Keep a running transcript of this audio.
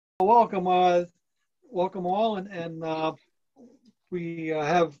Welcome, welcome all, and we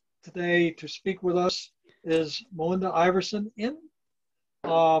have today to speak with us is Melinda Iverson Inn,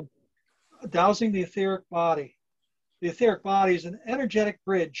 uh, Dowsing the Etheric Body. The etheric body is an energetic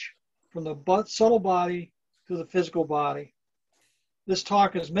bridge from the subtle body to the physical body. This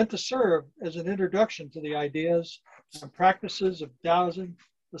talk is meant to serve as an introduction to the ideas and practices of dowsing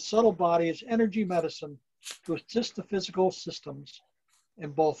the subtle body as energy medicine to assist the physical systems in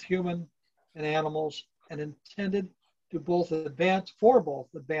both human and animals, and intended to both advanced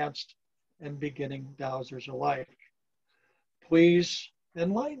and beginning dowsers alike. Please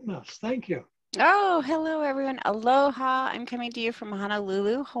enlighten us. Thank you. Oh, hello everyone. Aloha. I'm coming to you from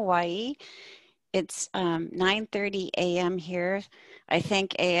Honolulu, Hawaii. It's 9:30 a.m. here. I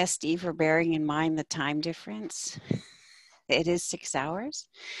thank ASD for bearing in mind the time difference. It is 6 hours.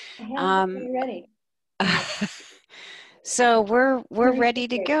 Are you ready? So we're ready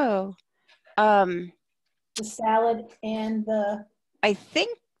to go. The salad and the... I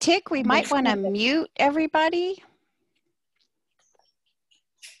think, Tick, we might want to mute everybody.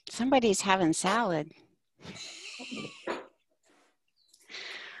 Somebody's having salad.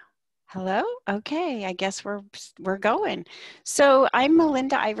 Hello? Okay, I guess we're going. So I'm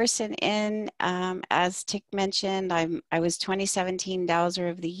Melinda Iverson Inn. As Tick mentioned, I was 2017 Dowser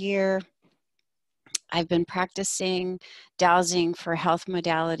of the Year. I've been practicing dowsing for health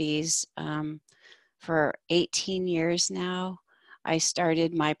modalities for 18 years now. I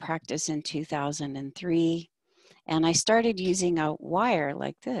started my practice in 2003, and I started using a wire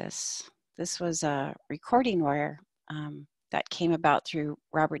like this. This was a recording wire that came about through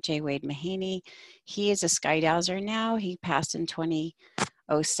Robert J. Wade Mahaney. He is a skydowser now. He passed in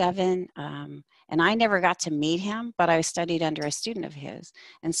 2007, and I never got to meet him, but I studied under a student of his.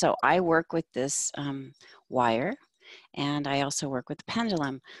 And so I work with this wire, and I also work with the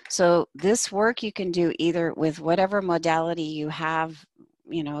pendulum. So this work you can do either with whatever modality you have,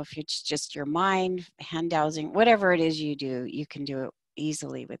 you know, if it's just your mind, hand dowsing, whatever it is you do, you can do it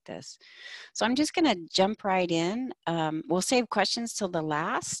easily with this. So I'm just going to jump right in. We'll save questions till the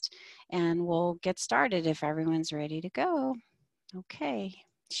last, and we'll get started if everyone's ready to go. Okay,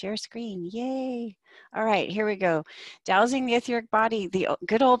 share screen, yay. All right, here we go. Dowsing the etheric body, the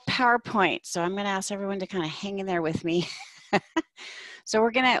good old PowerPoint. So I'm going to ask everyone to kind of hang in there with me. So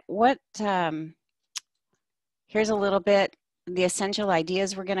we're going to, here's a little bit, the essential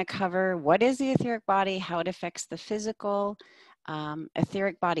ideas we're going to cover. What is the etheric body, how it affects the physical,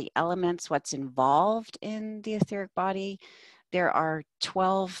 etheric body elements, what's involved in the etheric body. There are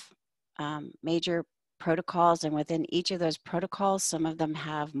 12 major protocols, and within each of those protocols, some of them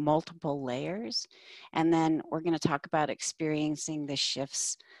have multiple layers. And then we're going to talk about experiencing the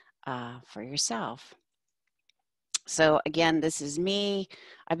shifts for yourself. So again, this is me.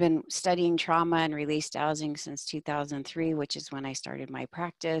 I've been studying trauma and release dowsing since 2003, which is when I started my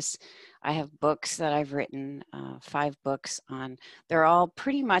practice. I have books that I've written, 5 books on, they're all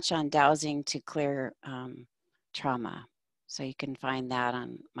pretty much on dowsing to clear trauma. So you can find that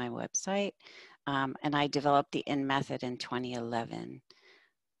on my website. And I developed the Inn method in 2011.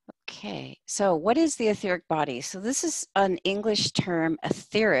 Okay, so what is the etheric body? So this is an English term,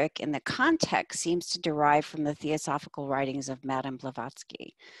 etheric, and the context seems to derive from the theosophical writings of Madame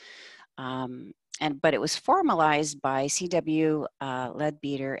Blavatsky. But it was formalized by C.W.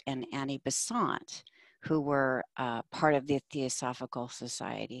 Leadbeater and Annie Besant, who were part of the Theosophical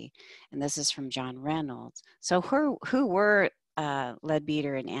Society. And this is from John Reynolds. So who were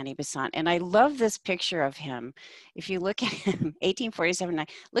Leadbeater and Annie Besant? And I love this picture of him. If you look at him, 1847,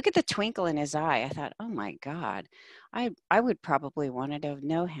 look at the twinkle in his eye. I thought, oh my God, I would probably want to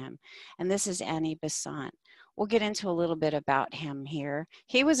know him. And this is Annie Besant. We'll get into a little bit about him here.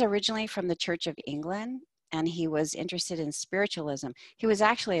 He was originally from the Church of England, and he was interested in spiritualism. He was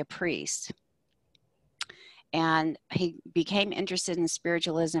actually a priest. And he became interested in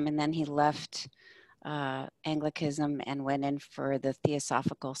spiritualism, and then he left Anglicanism and went in for the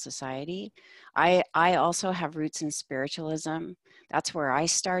Theosophical Society. I also have roots in spiritualism. That's where I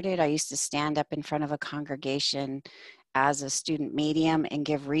started. I used to stand up in front of a congregation as a student medium and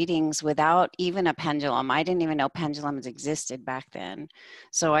give readings without even a pendulum. I didn't even know pendulums existed back then.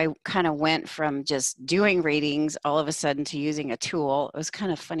 So I kind of went from just doing readings all of a sudden to using a tool. It was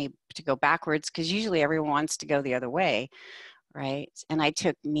kind of funny to go backwards because usually everyone wants to go the other way, right? And I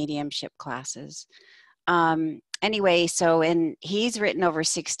took mediumship classes. Anyway, he's written over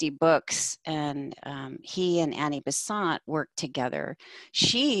 60 books, and he and Annie Besant worked together.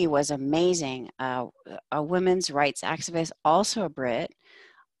 She was amazing, a women's rights activist, also a Brit,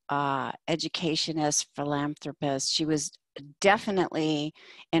 educationist, philanthropist. She was definitely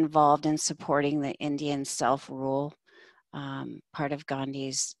involved in supporting the Indian self-rule, part of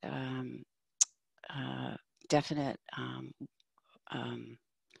Gandhi's definite,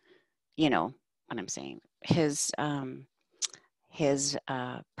 you know what I'm saying, his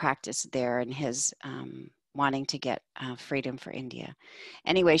practice there and his wanting to get freedom for India.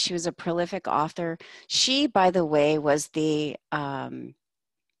 Anyway, she was a prolific author. She, by the way, was the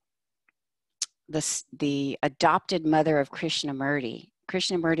adopted mother of Krishnamurti.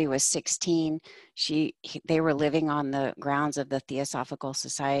 Krishnamurti was 16. They were living on the grounds of the Theosophical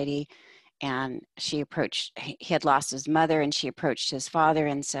Society, and he had lost his mother, and she approached his father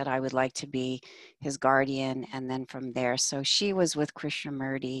and said, I would like to be his guardian. And then from there, so she was with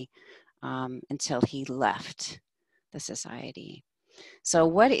Krishnamurti until he left the society. So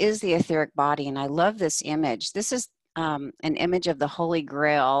what is the etheric body? And I love this image. This is an image of the Holy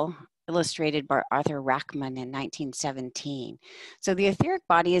Grail, illustrated by Arthur Rachman in 1917. So the etheric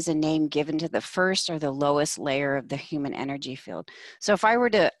body is a name given to the first or the lowest layer of the human energy field. So if I were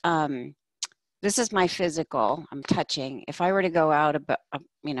to, this is my physical, I'm touching. If I were to go out about,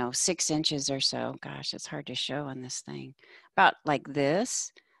 6 inches or so, gosh, it's hard to show on this thing, about like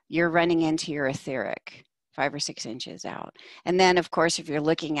this, you're running into your etheric, 5 or 6 inches out. And then of course, if you're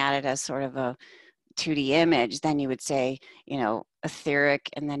looking at it as sort of a 2D image, then you would say, etheric,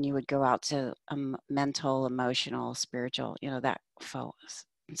 and then you would go out to mental, emotional, spiritual, that focus,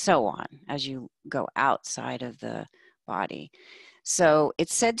 and so on as you go outside of the body. So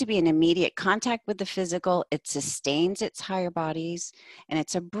it's said to be in immediate contact with the physical. It sustains its higher bodies, and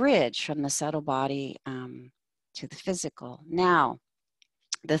it's a bridge from the subtle body to the physical. Now,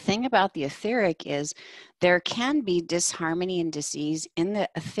 the thing about the etheric is there can be disharmony and disease in the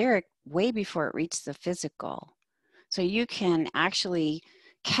etheric way before it reaches the physical. So you can actually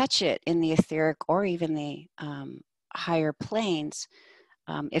catch it in the etheric or even the higher planes.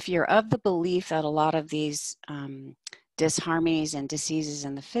 If you're of the belief that a lot of these disharmonies and diseases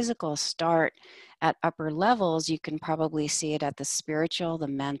in the physical start at upper levels, you can probably see it at the spiritual, the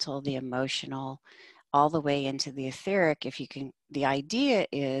mental, the emotional, all the way into the etheric. If you can, the idea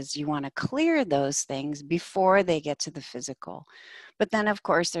is you want to clear those things before they get to the physical. But then of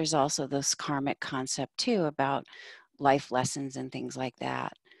course there's also this karmic concept too about life lessons and things like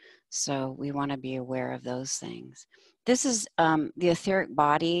that. So we want to be aware of those things. This is the etheric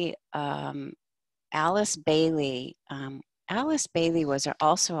body. Alice Bailey. Alice Bailey was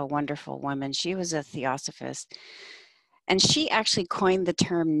also a wonderful woman. She was a theosophist, and she actually coined the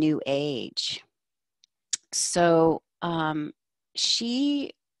term New Age. So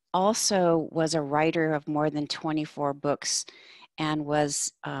she also was a writer of more than 24 books and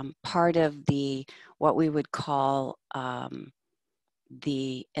was part of the, what we would call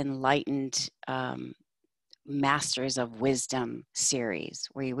the enlightened Masters of Wisdom series,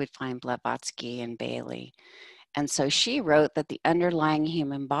 where you would find Blavatsky and Bailey. And so she wrote that the underlying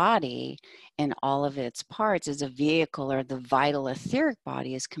human body in all of its parts is a vehicle, or the vital etheric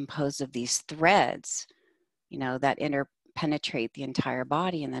body is composed of these threads, that interpenetrate the entire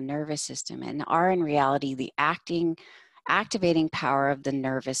body and the nervous system, and are in reality the activating power of the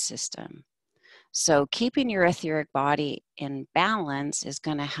nervous system. So keeping your etheric body in balance is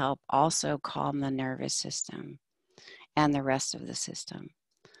going to help also calm the nervous system and the rest of the system.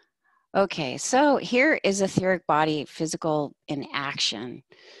 Okay, so here is etheric body physical in action.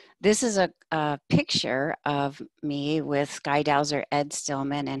 This is a picture of me with skydowser Ed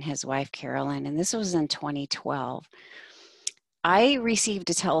Stillman and his wife Carolyn, and this was in 2012. I received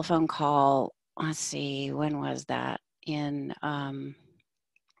a telephone call, let's see, when was that? In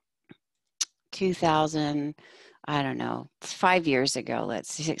 2000, I don't know, 5 years ago,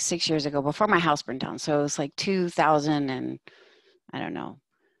 let's see, 6 years ago, before my house burned down. So it was like 2000 and, I don't know,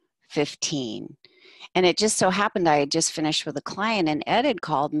 15. And it just so happened I had just finished with a client, and Ed had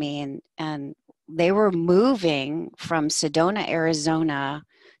called me, and they were moving from Sedona, Arizona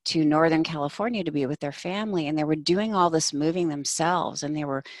to Northern California to be with their family. And they were doing all this moving themselves. And there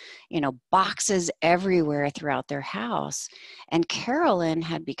were, boxes everywhere throughout their house. And Carolyn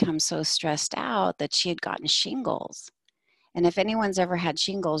had become so stressed out that she had gotten shingles. And if anyone's ever had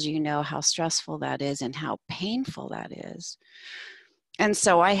shingles, you know how stressful that is and how painful that is. And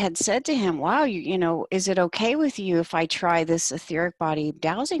so I had said to him, wow, is it okay with you if I try this etheric body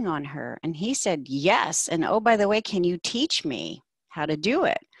dowsing on her? And he said, yes. And oh, by the way, can you teach me how to do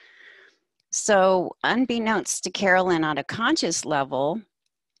it? So unbeknownst to Carolyn on a conscious level,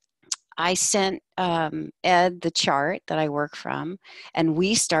 I sent Ed the chart that I work from, and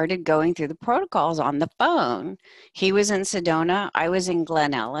we started going through the protocols on the phone. He was in Sedona, I was in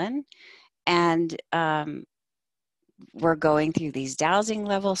Glen Ellen, and we're going through these dowsing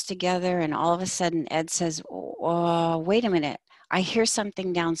levels together, and all of a sudden Ed says, oh, wait a minute, I hear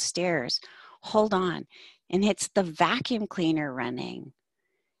something downstairs. Hold on. And it's the vacuum cleaner running.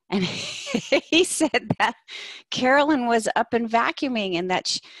 And he said that Carolyn was up and vacuuming, and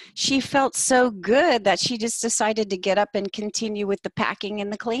that she felt so good that she just decided to get up and continue with the packing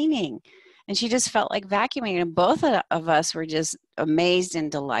and the cleaning. And she just felt like vacuuming. And both of us were just amazed and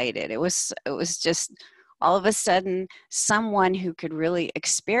delighted. It was just all of a sudden someone who could really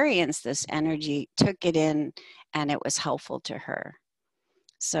experience this energy took it in, and it was helpful to her.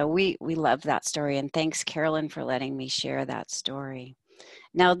 So we love that story. And thanks, Carolyn, for letting me share that story.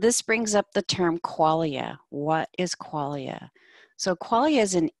 Now, this brings up the term qualia. What is qualia? So qualia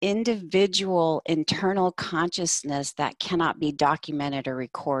is an individual internal consciousness that cannot be documented or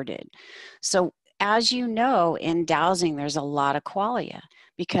recorded. So as you know, in dowsing, there's a lot of qualia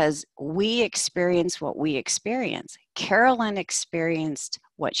because we experience what we experience. Carolyn experienced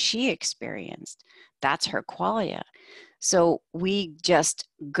what she experienced. That's her qualia. So we just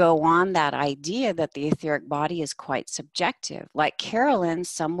go on that idea that the etheric body is quite subjective. Like Carolyn,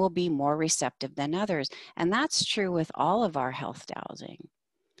 some will be more receptive than others. And that's true with all of our health dowsing.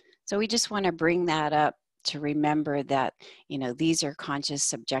 So we just want to bring that up to remember that, you know, these are conscious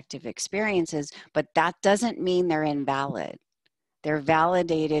subjective experiences, but that doesn't mean they're invalid. They're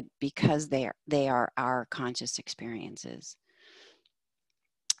validated because they are our conscious experiences.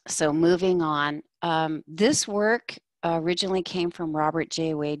 So moving on, this work originally came from Robert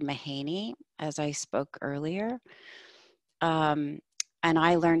J. Wade Mahaney, as I spoke earlier. And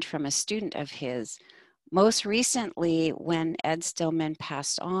I learned from a student of his. Most recently, when Ed Stillman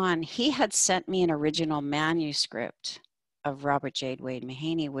passed on, he had sent me an original manuscript of Robert J. Wade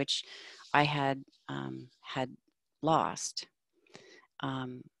Mahaney, which I had lost.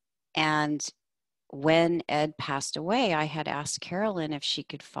 And when Ed passed away, I had asked Carolyn if she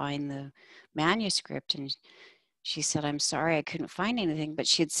could find the manuscript, and she said, I'm sorry, I couldn't find anything, but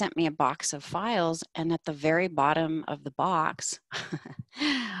she had sent me a box of files, and at the very bottom of the box,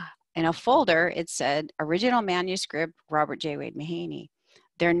 in a folder, it said, original manuscript, Robert J. Wade Mahaney.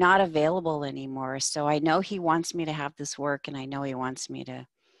 They're not available anymore, so I know he wants me to have this work, and I know he wants me to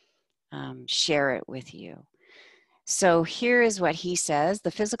share it with you. So here is what he says.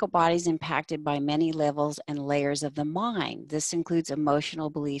 The physical body is impacted by many levels and layers of the mind. This includes emotional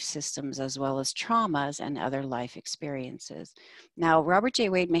belief systems as well as traumas and other life experiences. Now, Robert J.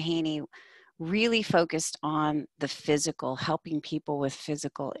 Wade Mahaney really focused on the physical, helping people with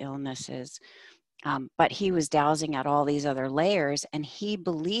physical illnesses. But he was dowsing at all these other layers, and he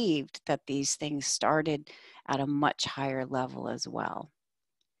believed that these things started at a much higher level as well.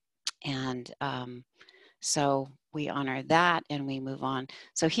 And so we honor that and we move on.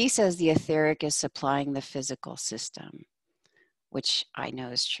 So he says the etheric is supplying the physical system, which I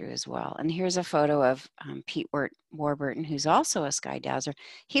know is true as well. And here's a photo of Pete Warburton, who's also a sky dowser.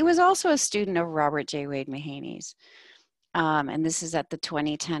 He was also a student of Robert J. Wade Mahaney's. And this is at the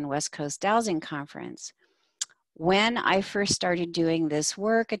 2010 West Coast Dowsing Conference. When I first started doing this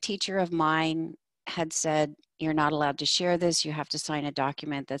work, a teacher of mine had said, you're not allowed to share this. You have to sign a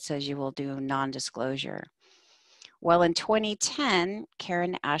document that says you will do non-disclosure. Well, in 2010,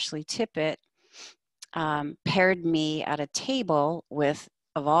 Karen Ashley Tippett paired me at a table with,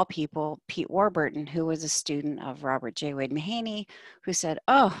 of all people, Pete Warburton, who was a student of Robert J. Wade Mahaney, who said,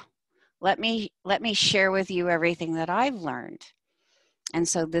 oh, let me share with you everything that I've learned. And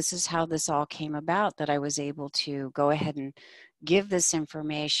so this is how this all came about, that I was able to go ahead and give this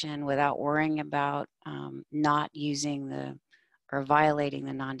information without worrying about not using or violating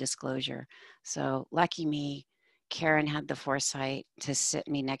the non-disclosure. So lucky me, Karen had the foresight to sit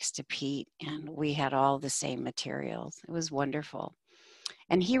me next to Pete, and we had all the same materials. It was wonderful.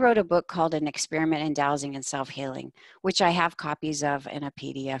 And he wrote a book called An Experiment in Dowsing and Self-Healing, which I have copies of in a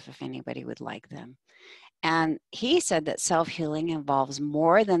PDF if anybody would like them. And he said that self-healing involves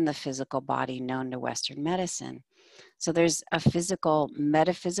more than the physical body known to Western medicine. So there's a physical,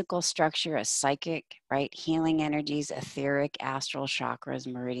 metaphysical structure, a psychic, right? Healing energies, etheric, astral, chakras,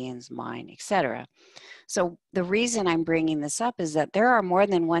 meridians, mind, etc. So the reason I'm bringing this up is that there are more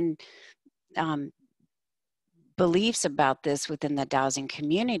than one beliefs about this within the dowsing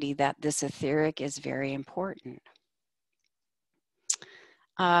community, that this etheric is very important.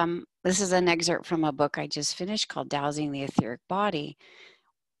 This is an excerpt from a book I just finished called Dowsing the Etheric Body.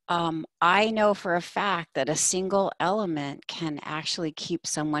 I know for a fact that a single element can actually keep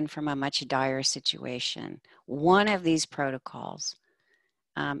someone from a much dire situation. One of these protocols,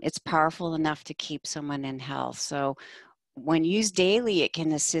 it's powerful enough to keep someone in health. So when used daily, it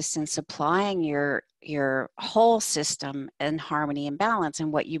can assist in supplying your whole system in harmony and balance.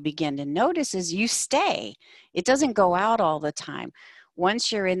 And what you begin to notice is you stay. It doesn't go out all the time.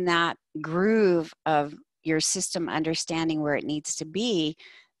 Once you're in that groove of your system understanding where it needs to be,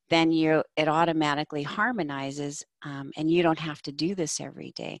 then it automatically harmonizes, and you don't have to do this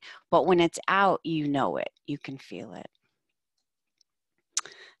every day. But when it's out, you know it. You can feel it.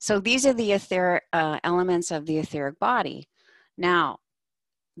 So these are the etheric elements of the etheric body. Now,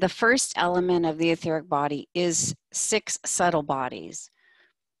 the first element of the etheric body is 6 subtle bodies.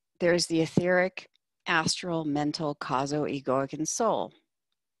 There's the etheric, astral, mental, causal, egoic, and soul.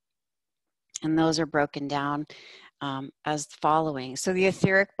 And those are broken down as the following. So the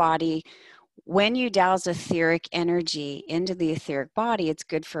etheric body, when you douse etheric energy into the etheric body, it's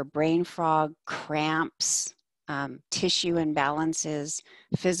good for brain fog, cramps, tissue imbalances,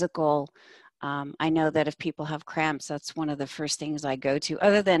 physical. I know that if people have cramps, that's one of the first things I go to,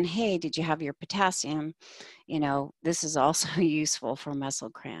 other than, hey, did you have your potassium? You know, this is also useful for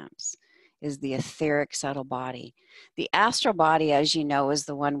muscle cramps, is the etheric subtle body. The astral body, as you know, is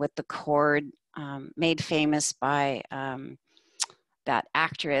the one with the cord, made famous by that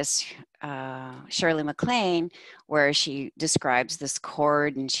actress, Shirley MacLaine, where she describes this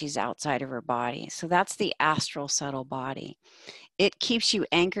cord and she's outside of her body. So that's the astral subtle body. It keeps you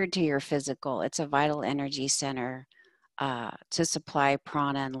anchored to your physical. It's a vital energy center to supply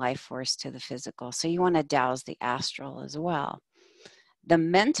prana and life force to the physical. So you want to douse the astral as well. The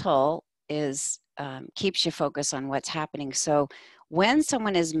mental is keeps you focused on what's happening. So when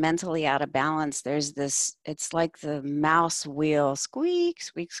someone is mentally out of balance, there's this, it's like the mouse wheel, squeak,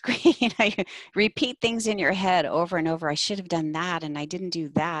 squeak, squeak. You know, you repeat things in your head over and over. I should have done that, and I didn't do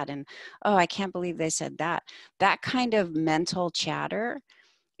that. And, oh, I can't believe they said that. That kind of mental chatter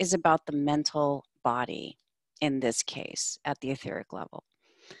is about the mental body in this case at the etheric level.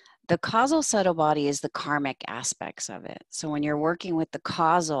 The causal subtle body is the karmic aspects of it. So when you're working with the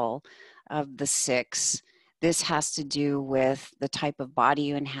causal of the 6, this has to do with the type of body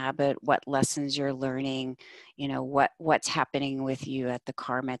you inhabit, what lessons you're learning, you know, what's happening with you at the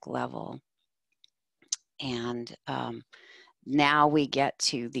karmic level. And now we get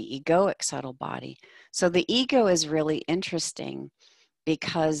to the egoic subtle body. So the ego is really interesting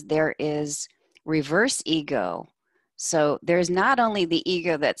because there is reverse ego. So there's not only the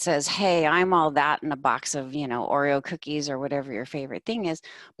ego that says, hey, I'm all that in a box of, you know, Oreo cookies or whatever your favorite thing is,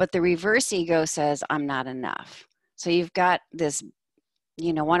 but the reverse ego says, I'm not enough. So you've got this,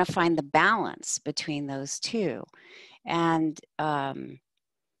 you know, want to find the balance between those two. And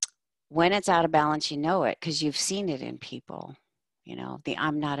when it's out of balance, you know it because you've seen it in people, you know, the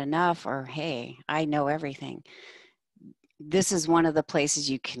I'm not enough or, hey, I know everything. This is one of the places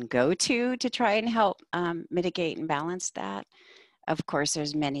you can go to try and help mitigate and balance that. Of course,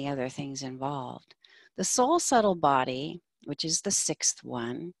 there's many other things involved. The soul subtle body, which is the 6th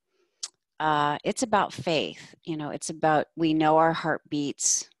one, it's about faith. You know, it's about, we know our heart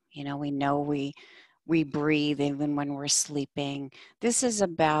beats, you know we breathe even when we're sleeping. This is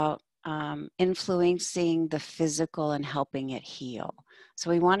about influencing the physical and helping it heal. So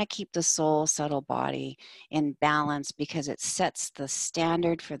we want to keep the soul subtle body in balance because it sets the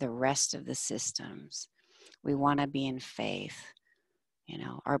standard for the rest of the systems. We want to be in faith. You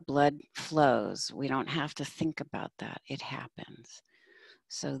know, our blood flows. We don't have to think about that. It happens.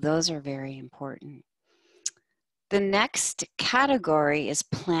 So those are very important. The next category is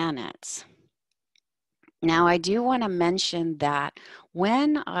planets. Now, I do want to mention that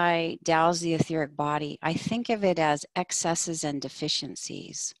when I douse the etheric body, I think of it as excesses and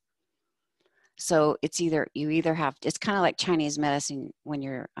deficiencies. So it's you either have, it's kind of like Chinese medicine when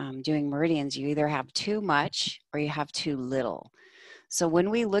you're doing meridians, you either have too much or you have too little. So when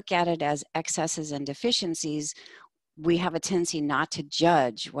we look at it as excesses and deficiencies, we have a tendency not to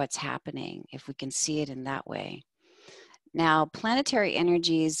judge what's happening if we can see it in that way. Now, planetary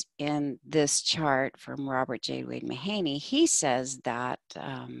energies in this chart from Robert J. Wade Mahaney, he says that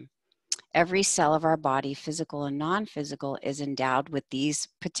every cell of our body, physical and non-physical, is endowed with these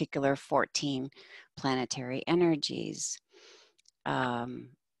particular 14 planetary energies.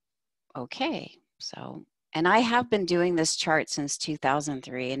 Okay, so, and I have been doing this chart since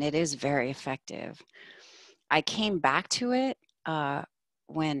 2003, and it is very effective. I came back to it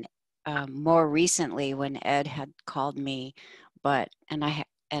when more recently when Ed had called me,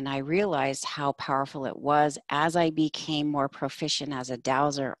 and I realized how powerful it was. As I became more proficient as a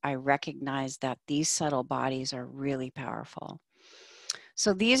dowser, I recognized that these subtle bodies are really powerful.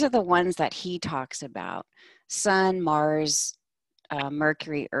 So these are the ones that he talks about: Sun, Mars,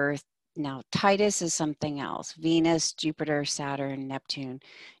 Mercury, Earth, now Titus is something else. Venus, Jupiter, Saturn, Neptune,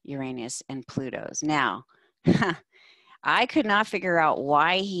 Uranus, and Pluto's. Now, I could not figure out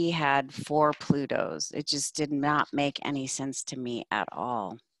why he had 4 Plutos. It just did not make any sense to me at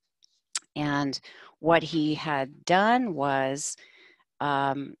all. And what he had done was,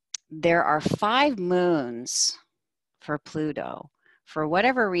 there are 5 moons for Pluto. For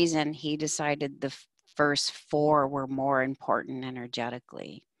whatever reason, he decided the first 4 were more important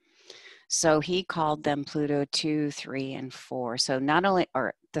energetically. So he called them Pluto 2, 3, and 4. So not only,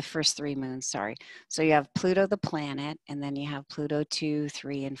 or the first 3 moons, sorry. So you have Pluto the planet, and then you have Pluto 2,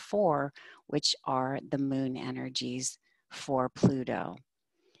 3, and 4, which are the moon energies for Pluto.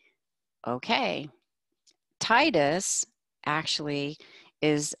 Okay. Titus actually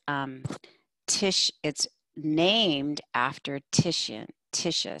is it's named after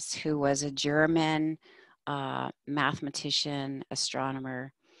Titius, who was a German mathematician,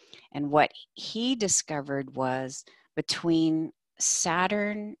 astronomer. And what he discovered was between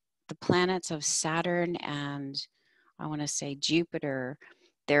Saturn, the planets of Saturn and I want to say Jupiter,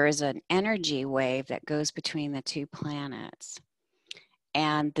 there is an energy wave that goes between the 2 planets.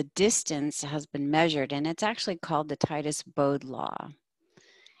 And the distance has been measured, and it's actually called the Titus-Bode law.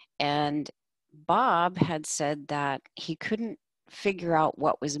 And Bob had said that he couldn't figure out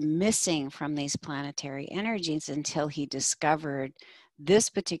what was missing from these planetary energies until he discovered this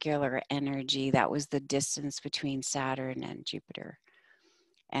particular energy that was the distance between Saturn and Jupiter.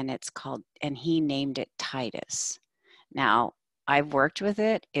 And it's called, and he named it Titus. Now, I've worked with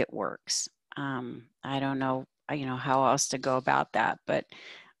it, it works. I don't know, how else to go about that, but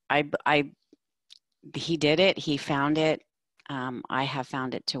he did it, he found it. I have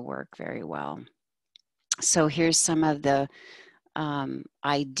found it to work very well. So here's some of the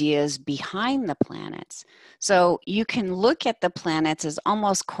ideas behind the planets. So you can look at the planets as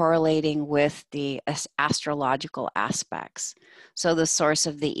almost correlating with the astrological aspects. So the source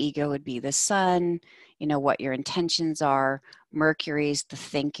of the ego would be the sun, what your intentions are. Mercury's the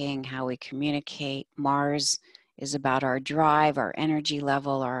thinking, how we communicate. Mars is about our drive, our energy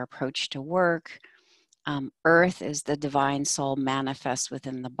level, our approach to work. Earth is the divine soul manifest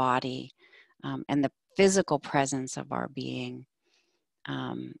within the body and the physical presence of our being.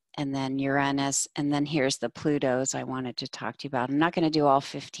 And then Uranus, and then here's the Plutos I wanted to talk to you about. I'm not going to do all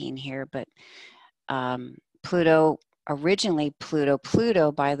 15 here, but Pluto,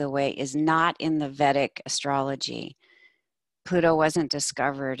 Pluto, by the way, is not in the Vedic astrology. Pluto wasn't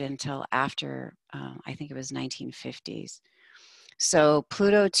discovered until after, I think it was 1950s. So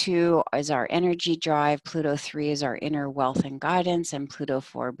Pluto 2 is our energy drive, Pluto 3 is our inner wealth and guidance, and Pluto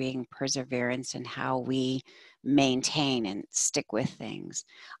 4 being perseverance and how we maintain and stick with things.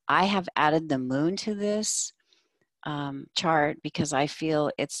 I have added the moon to this chart because I feel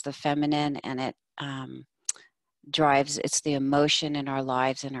it's the feminine and it drives, it's the emotion in our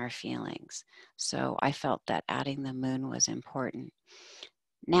lives and our feelings. So I felt that adding the moon was important.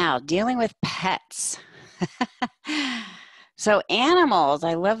 Now, dealing with pets. So animals,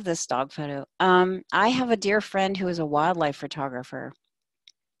 I love this dog photo. I have a dear friend who is a wildlife photographer,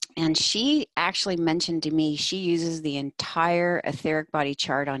 and she actually mentioned to me she uses the entire etheric body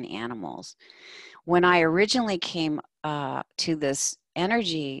chart on animals. When I originally came to this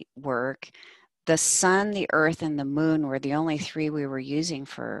energy work, the sun, the earth, and the moon were the only 3 we were using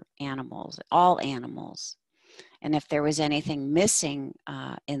for animals, all animals. And if there was anything missing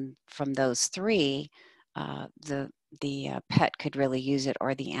from those 3, the pet could really use it,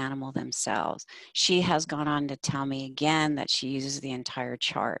 or the animal themselves. She has gone on to tell me again that she uses the entire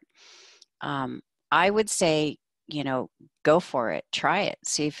chart. I would say, go for it, try it,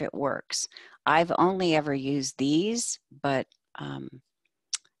 see if it works. I've only ever used these, but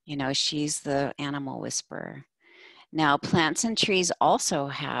she's the animal whisperer. Now, plants and trees also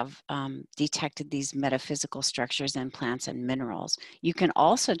have detected these metaphysical structures in plants and minerals. You can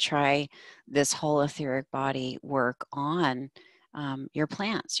also try this whole etheric body work on your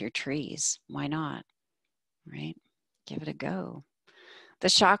plants, your trees. Why not, right? Give it a go. The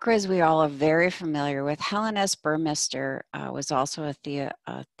chakras we all are very familiar with. Helen S. Burmester was also a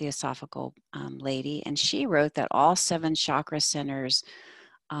theosophical lady, and she wrote that all 7 chakra centers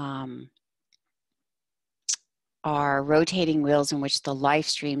are rotating wheels in which the life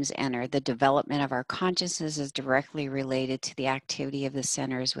streams enter. The development of our consciousness is directly related to the activity of the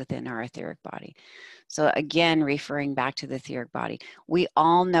centers within our etheric body. So again, referring back to the etheric body, we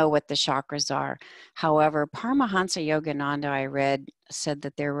all know what the chakras are. However, Paramahansa Yogananda, I read, said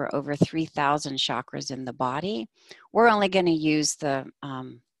that there were over 3,000 chakras in the body. We're only going to use the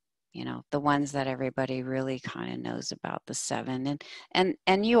you know, the ones that everybody really kind of knows about, the 7.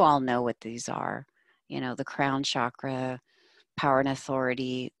 And you all know what these are. You know, the crown chakra, power and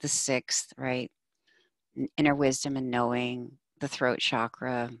authority, the 6th, right? Inner wisdom and knowing, the throat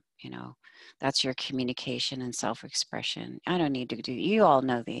chakra, you know, that's your communication and self-expression. I don't need to do, you all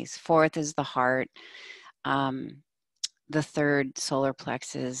know these. 4th is the heart. The 3rd solar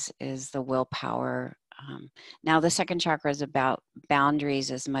plexus is the willpower. Now the 2nd chakra is about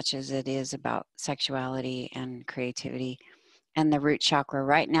boundaries as much as it is about sexuality and creativity. And the root chakra,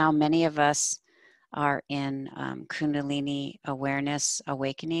 right now, many of us are in Kundalini awareness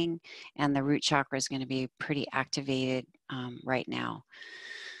awakening, and the root chakra is going to be pretty activated right now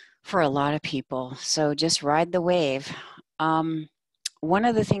for a lot of people. So just ride the wave. One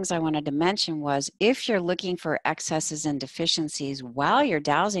of the things I wanted to mention was if you're looking for excesses and deficiencies while you're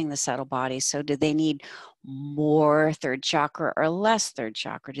dowsing the subtle body, so do they need more 3rd chakra or less 3rd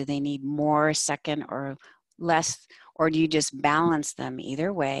chakra? Do they need more 2nd or less, or do you just balance them?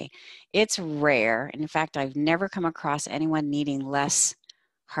 Either way, it's rare. In fact, I've never come across anyone needing less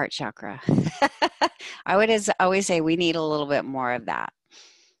heart chakra. I would always say we need a little bit more of that.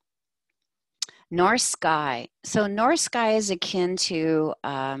 North sky. So north sky is akin to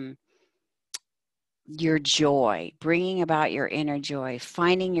your joy, bringing about your inner joy,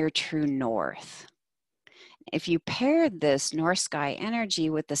 finding your true north. If you pair this north sky energy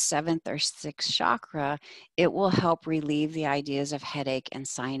with the 7th or 6th chakra, it will help relieve the ideas of headache and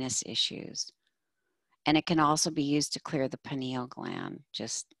sinus issues. And it can also be used to clear the pineal gland,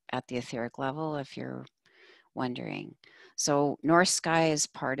 just at the etheric level, if you're wondering. So north sky is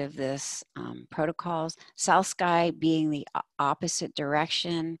part of this protocols. South sky being the opposite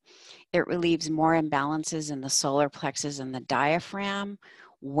direction, it relieves more imbalances in the solar plexus and the diaphragm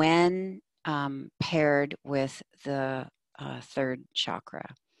when paired with the 3rd chakra.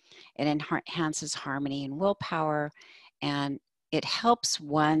 It enhances harmony and willpower, and it helps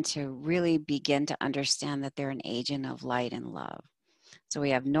one to really begin to understand that they're an agent of light and love. So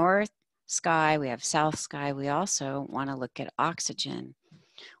we have north sky, we have south sky. We also want to look at oxygen.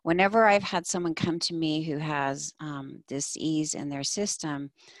 Whenever I've had someone come to me who has dis-ease in their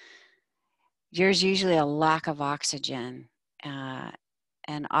system, there's usually a lack of oxygen,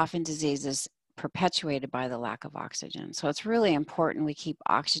 and often disease is perpetuated by the lack of oxygen. So it's really important we keep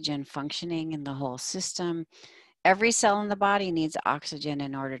oxygen functioning in the whole system. Every cell in the body needs oxygen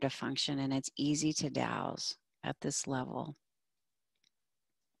in order to function, and it's easy to douse at this level.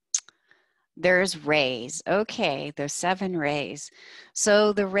 There's rays. Okay, there's 7 rays.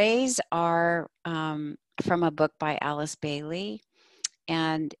 So the rays are from a book by Alice Bailey,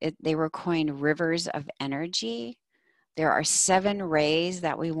 and they were coined rivers of energy. There are 7 rays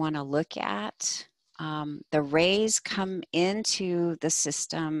that we want to look at. The rays come into the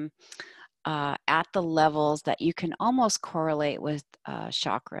system at the levels that you can almost correlate with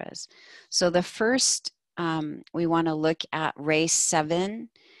chakras. So the first, we want to look at ray 7,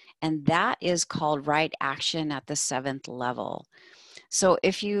 and that is called right action at the 7th level. So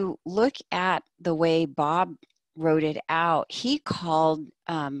if you look at the way Bob wrote it out, he called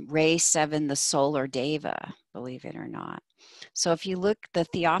ray 7 the solar deva, believe it or not. So if you look, the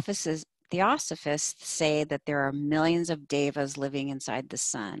Theosophists say that there are millions of devas living inside the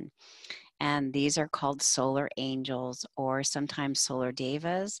sun, and these are called solar angels or sometimes solar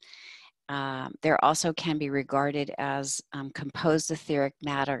devas. There also can be regarded as composed etheric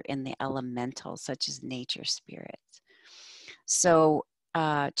matter in the elementals, such as nature spirits. So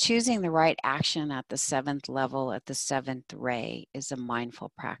choosing the right action at the 7th level, at the 7th ray, is a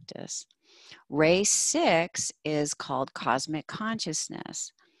mindful practice. Ray 6 is called cosmic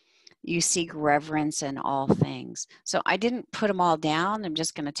consciousness. You seek reverence in all things. So I didn't put them all down. I'm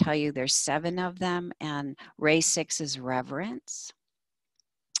just going to tell you there's 7 of them, and ray 6 is reverence.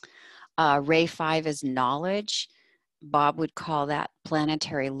 Ray 5 is knowledge. Bob would call that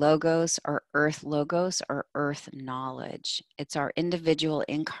planetary logos or earth logos or earth knowledge. It's our individual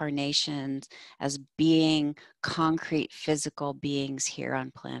incarnations as being concrete physical beings here on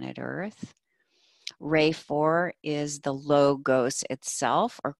planet Earth. Ray 4 is the logos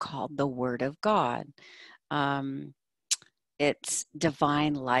itself, or called the Word of God. It's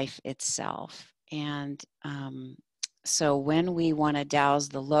divine life itself. And so when we want to douse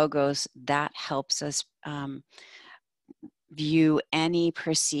the logos, that helps us view any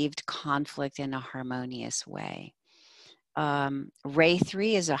perceived conflict in a harmonious way. Ray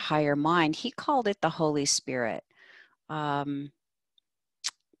 3 is a higher mind. He called it the Holy Spirit.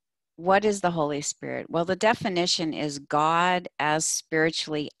 What is the Holy Spirit? Well, the definition is God as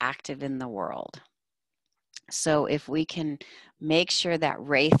spiritually active in the world. So if we can make sure that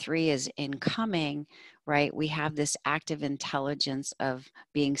Ray 3 is incoming, right? We have this active intelligence of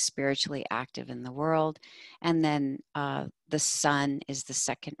being spiritually active in the world. And then the sun is the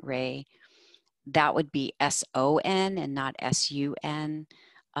second ray. That would be S-O-N and not S-U-N.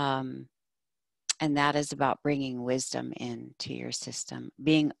 And that is about bringing wisdom into your system,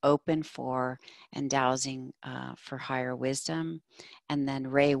 being open for and dowsing for higher wisdom. And then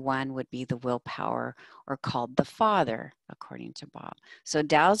Ray 1 would be the willpower, or called the Father, according to Bob. So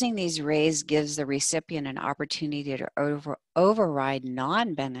dowsing these rays gives the recipient an opportunity to override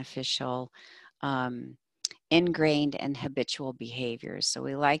non-beneficial, ingrained and habitual behaviors. So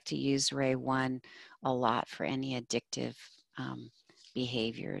we like to use Ray 1 a lot for any addictive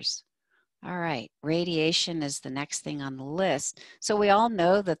behaviors. All right, radiation is the next thing on the list. So we all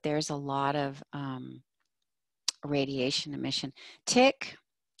know that there's a lot of radiation emission. Tick,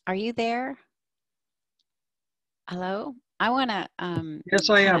 are you there? Hello? I want to...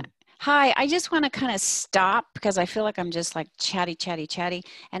 Yes, I am. Hi, I just want to kind of stop because I feel like I'm just like chatty,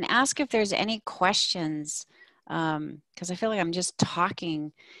 and ask if there's any questions, because I feel like I'm just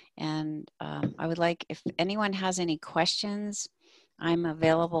talking, and I would like, if anyone has any questions, I'm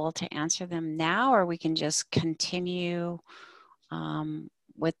available to answer them now, or we can just continue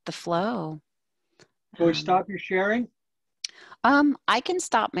with the flow. Can we stop your sharing? I can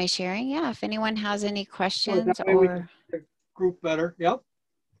stop my sharing, yeah, if anyone has any questions. So that way we can see the group better. Yep.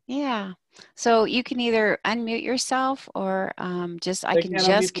 Yeah. So you can either unmute yourself, or I can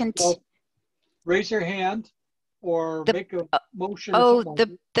just continue. Raise your hand or make a motion. Oh,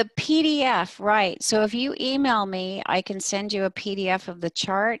 the PDF, right. So if you email me, I can send you a PDF of the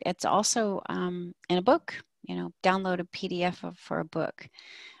chart. It's also in a book, download a PDF for a book.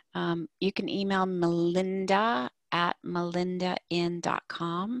 You can email Melinda at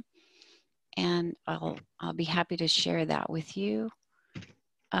melindainn.com, and I'll be happy to share that with you.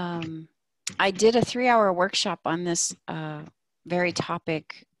 I did a 3-hour workshop on this very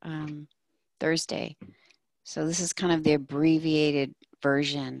topic Thursday. So this is kind of the abbreviated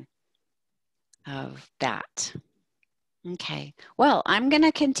version of that. Okay, well, I'm going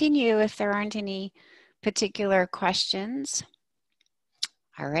to continue if there aren't any particular questions.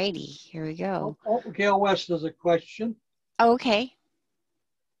 All righty, here we go. Gail West has a question. Okay.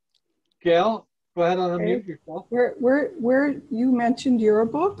 Gail, go ahead and unmute yourself. Where you mentioned you're a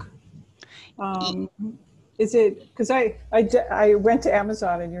book? Is it, because I went to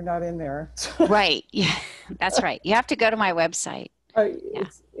Amazon and you're not in there. Right, yeah, that's right. You have to go to my website.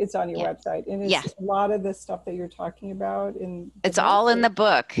 It's on your website, and it's a lot of the stuff that you're talking about it's all in the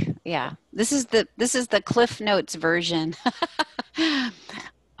book. Yeah, this is the Cliff Notes version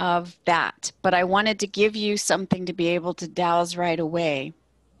of that. But I wanted to give you something to be able to douse right away.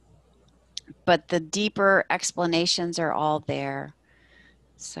 But the deeper explanations are all there.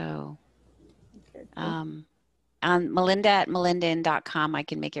 So, on Melinda at melindainn.com, I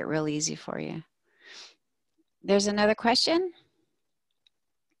can make it real easy for you. There's another question.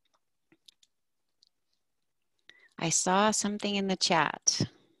 I saw something in the chat.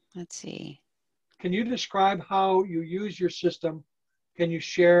 Let's see. Can you describe how you use your system? Can you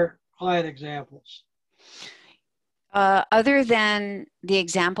share client examples? Other than the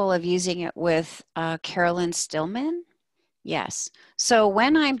example of using it with Carolyn Stillman? Yes. So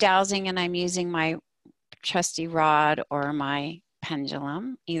when I'm dowsing and I'm using my trusty rod or my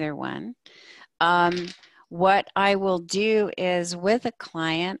pendulum, either one, what I will do is with a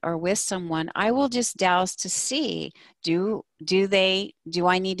client or with someone, I will just douse to see, do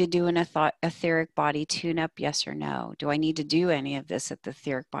I need to do an etheric body tune-up, yes or no? Do I need to do any of this at the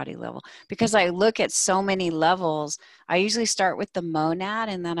etheric body level? Because I look at so many levels, I usually start with the monad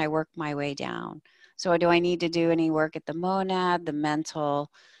and then I work my way down. So do I need to do any work at the monad, the mental,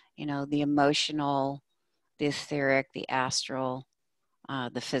 the emotional, the etheric, the astral,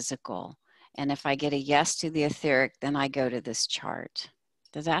 the physical? And if I get a yes to the etheric, then I go to this chart.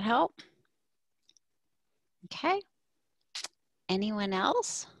 Does that help? Okay. Anyone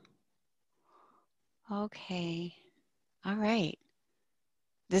else? Okay. All right.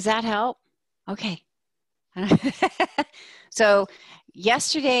 Does that help? Okay. So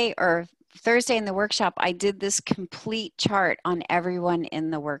yesterday or Thursday in the workshop, I did this complete chart on everyone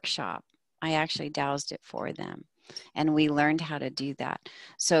in the workshop. I actually dowsed it for them. And we learned how to do that.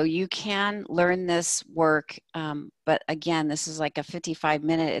 So you can learn this work, but again, this is like a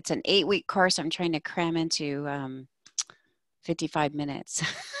 55-minute, it's an 8-week course I'm trying to cram into 55 minutes.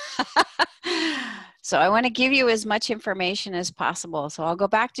 So I want to give you as much information as possible. So I'll go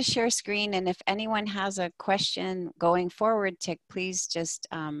back to share screen, and if anyone has a question going forward, Tick, please just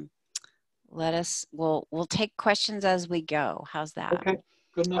we'll take questions as we go. How's that? Okay,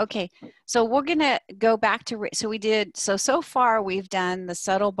 good enough. Okay, so we're gonna go back to, so far we've done the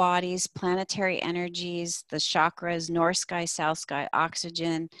subtle bodies, planetary energies, the chakras, north sky, south sky,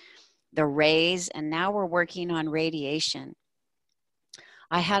 oxygen, the rays, and now we're working on radiation.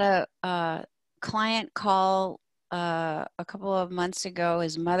 I had a client call a couple of months ago.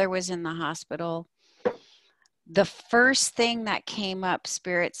 His mother was in the hospital. The first thing that came up,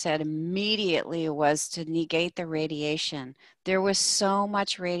 Spirit said immediately, was to negate the radiation. There was so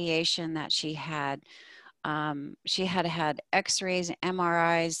much radiation that she had. She had had x-rays,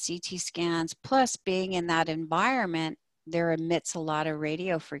 MRIs, CT scans, plus being in that environment, there emits a lot of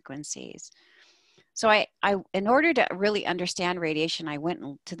radio frequencies. So I in order to really understand radiation, I went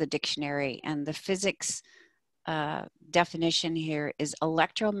to the dictionary, and the physics definition here is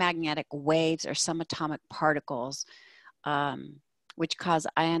electromagnetic waves or subatomic particles which cause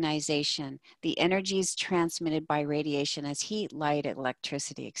ionization. The energies transmitted by radiation as heat, light,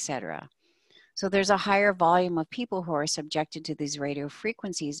 electricity, etc. So there's a higher volume of people who are subjected to these radio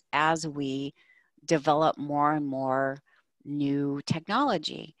frequencies as we develop more and more new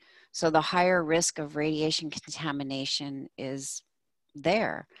technology. So the higher risk of radiation contamination is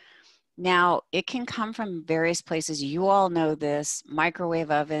there. Now, it can come from various places. You all know this: microwave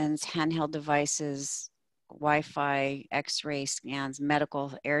ovens, handheld devices, Wi-Fi, X-ray scans,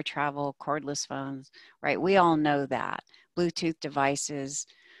 medical, air travel, cordless phones, right? We all know that. Bluetooth devices,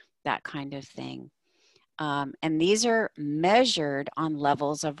 that kind of thing. And these are measured on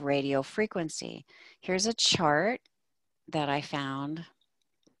levels of radio frequency. Here's a chart that I found.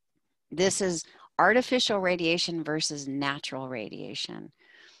 This is artificial radiation versus natural radiation.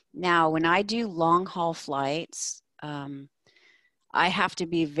 Now, when I do long haul flights, I have to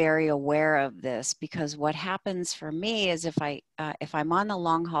be very aware of this, because what happens for me is if I'm on the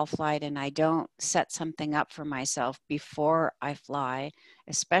long haul flight and I don't set something up for myself before I fly,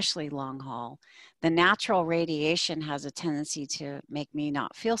 especially long haul, the natural radiation has a tendency to make me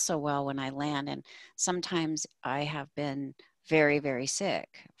not feel so well when I land. And sometimes I have been very, very sick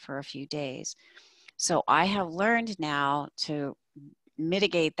for a few days. So I have learned now to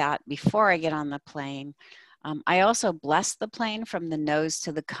mitigate that before I get on the plane. I also bless the plane from the nose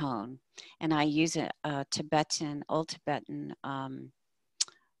to the cone, and I use a old Tibetan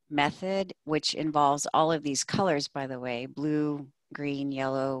method, which involves all of these colors, by the way: blue, green,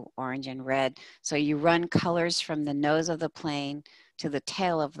 yellow, orange, and red. So you run colors from the nose of the plane to the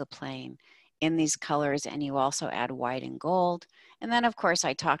tail of the plane in these colors, and you also add white and gold. And then, of course,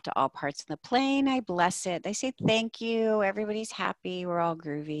 I talk to all parts of the plane. I bless it. They say thank you. Everybody's happy. We're all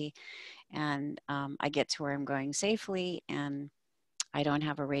groovy. And I get to where I'm going safely, and I don't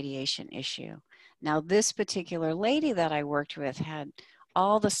have a radiation issue. Now, this particular lady that I worked with had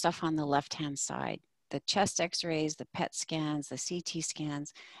all the stuff on the left-hand side: the chest x-rays, the PET scans, the CT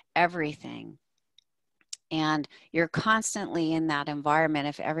scans, everything. And you're constantly in that environment.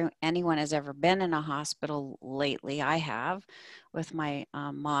 If anyone has ever been in a hospital lately, I have, with my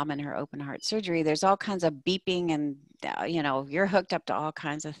mom and her open heart surgery, there's all kinds of beeping, and you're hooked up to all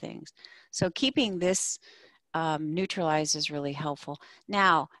kinds of things. So keeping this neutralized is really helpful.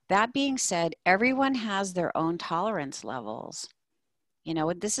 Now, that being said, everyone has their own tolerance levels.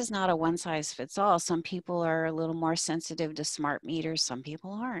 This is not a one size fits all. Some people are a little more sensitive to smart meters. Some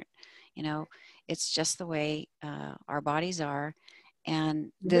people aren't. It's just the way our bodies are.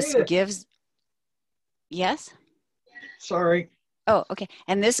 And this gives, yes? Sorry. Oh, okay.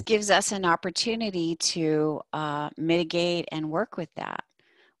 And this gives us an opportunity to mitigate and work with that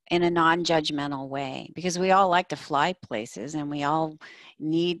in a non-judgmental way, because we all like to fly places, and we all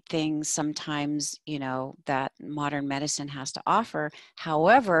need things sometimes, that modern medicine has to offer.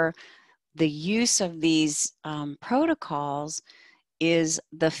 However, the use of these protocols is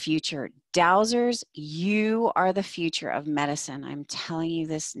the future. Dowsers, you are the future of medicine. I'm telling you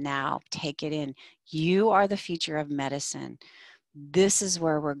this now. Take it in. You are the future of medicine. This is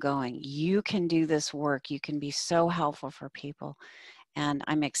where we're going. You can do this work. You can be so helpful for people. And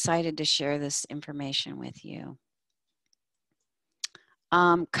I'm excited to share this information with you.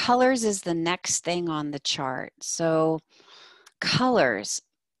 Colors is the next thing on the chart. So colors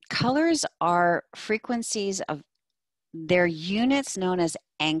are frequencies of, they're units known as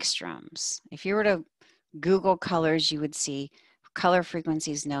angstroms. If you were to Google colors, you would see color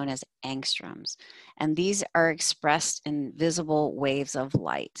frequencies known as angstroms. And these are expressed in visible waves of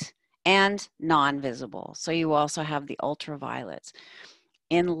light and non-visible. So you also have the ultraviolets.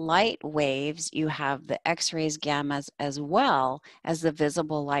 In light waves, you have the X-rays, gammas, as well as the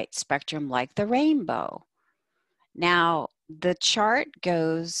visible light spectrum, like the rainbow. Now, the chart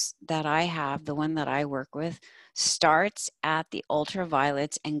goes that I have, the one that I work with, starts at the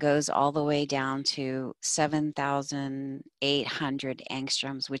ultraviolets and goes all the way down to 7,800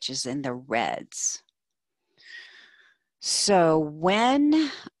 angstroms, which is in the reds. So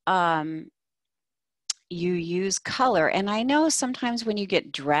when you use color, and I know sometimes when you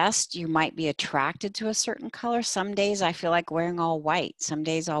get dressed, you might be attracted to a certain color. Some days I feel like wearing all white. Some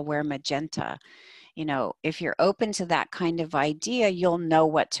days I'll wear magenta. You know, if you're open to that kind of idea, you'll know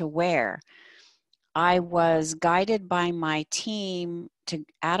what to wear. I was guided by my team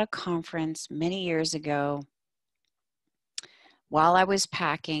at a conference many years ago. While I was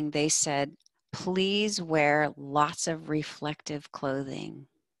packing, they said, please wear lots of reflective clothing.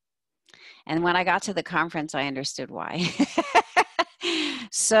 And when I got to the conference, I understood why.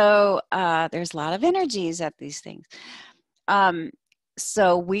 So there's a lot of energies at these things.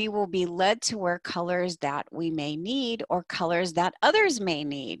 So we will be led to wear colors that we may need or colors that others may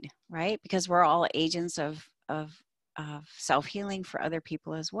need, right? Because we're all agents of self-healing for other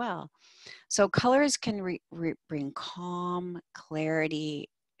people as well. So colors can bring calm, clarity,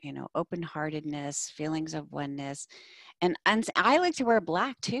 you know, open-heartedness, feelings of oneness. And I like to wear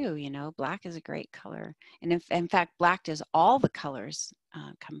black too, you know, black is a great color. And in fact, black is all the colors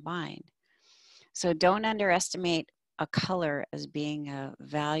combined. So don't underestimate a color as being a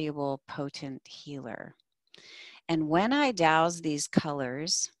valuable, potent healer. And when I douse these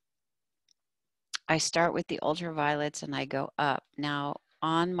colors, I start with the ultraviolets and I go up. Now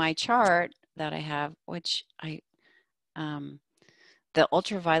on my chart that I have, which the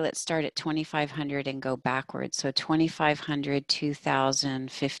ultraviolets start at 2,500 and go backwards. So 2,500, 2,000,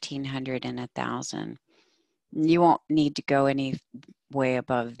 1,500, and 1,000. You won't need to go any way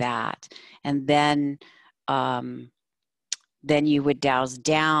above that. And then you would douse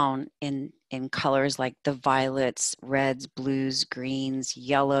down in colors like the violets, reds, blues, greens,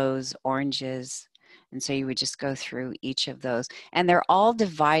 yellows, oranges. And so you would just go through each of those. And they're all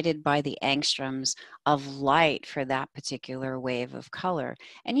divided by the angstroms of light for that particular wave of color.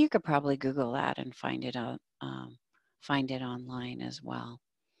 And you could probably Google that and find it online as well.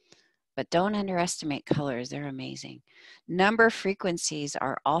 But don't underestimate colors. They're amazing. Number frequencies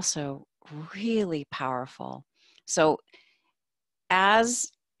are also really powerful. So as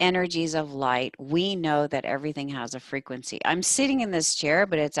energies of light, we know that everything has a frequency. I'm sitting in this chair,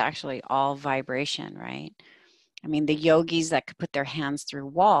 but it's actually all vibration, right? I mean, the yogis that could put their hands through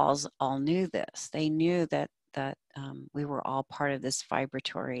walls all knew this. They knew that we were all part of this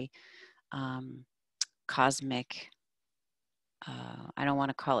vibratory cosmic, I don't want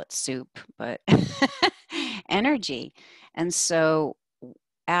to call it soup, but energy. And so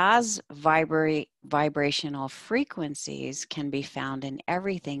as vibrational frequencies can be found in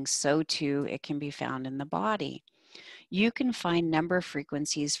everything, so too it can be found in the body. You can find number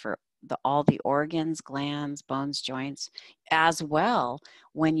frequencies for all the organs, glands, bones, joints, as well.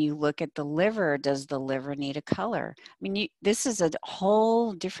 When you look at the liver, does the liver need a color? I mean, this is a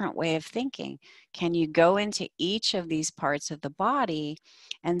whole different way of thinking. Can you go into each of these parts of the body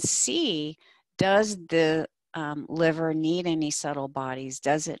and see, does the liver need any subtle bodies?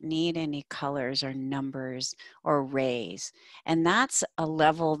 Does it need any colors or numbers or rays? And that's a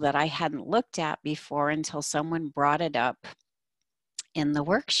level that I hadn't looked at before until someone brought it up in the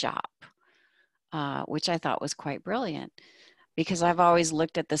workshop, which I thought was quite brilliant, because I've always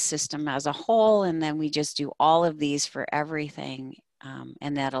looked at the system as a whole, and then we just do all of these for everything,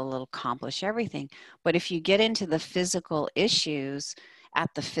 and that'll accomplish everything. But if you get into the physical issues at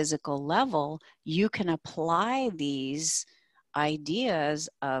the physical level, you can apply these ideas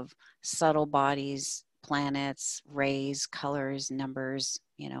of subtle bodies, planets, rays, colors, numbers,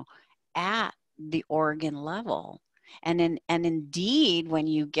 you know, at the organ level. And indeed, when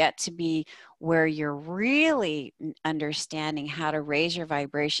you get to be where you're really understanding how to raise your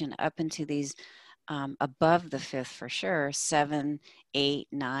vibration up into these above the fifth for sure, 7, 8,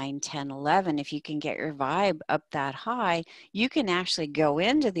 9, 10, 11, if you can get your vibe up that high, you can actually go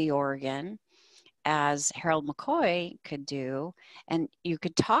into the organ as Harold McCoy could do, and you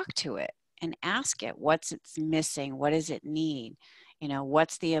could talk to it and ask it, what's it's missing? What does it need? You know,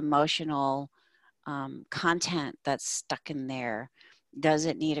 what's the emotional content that's stuck in there? Does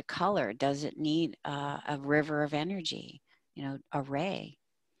it need a color? Does it need a river of energy, you know, a ray?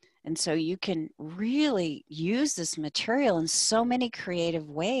 And so you can really use this material in so many creative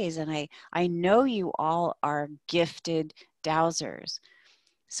ways. And I know you all are gifted dowsers.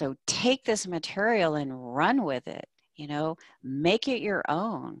 So take this material and run with it, you know, make it your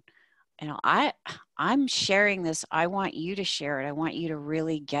own. You know, I'm sharing this. I want you to share it. I want you to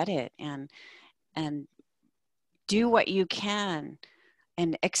really get it and do what you can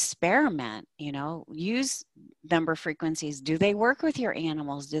and experiment, you know, use number frequencies. Do they work with your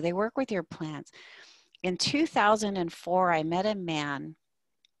animals? Do they work with your plants? In 2004, I met a man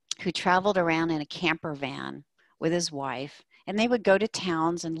who traveled around in a camper van with his wife, and they would go to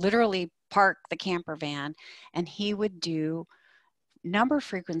towns and literally park the camper van, and he would do number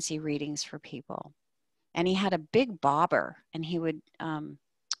frequency readings for people. And he had a big bobber, and he would,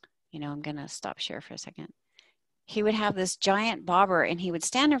 you know, I'm going to stop share for a second. He would have this giant bobber, and he would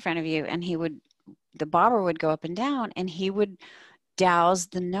stand in front of you, and the bobber would go up and down, and he would douse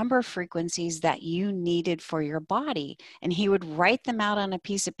the number frequencies that you needed for your body. And he would write them out on a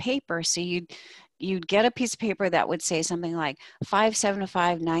piece of paper. So you'd get a piece of paper that would say something like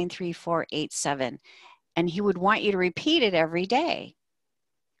 575-93487. And he would want you to repeat it every day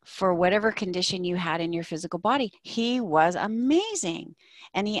for whatever condition you had in your physical body. He was amazing.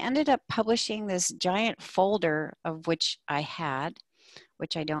 And he ended up publishing this giant folder, of which I had,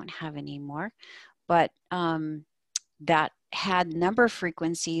 which I don't have anymore, but that had number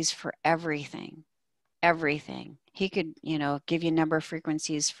frequencies for everything. He could, you know, give you number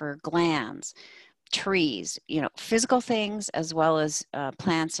frequencies for glands, trees, you know, physical things as well as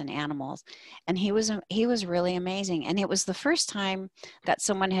plants and animals. And he was really amazing. And it was the first time that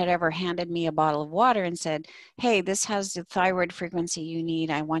someone had ever handed me a bottle of water and said, hey, this has the thyroid frequency you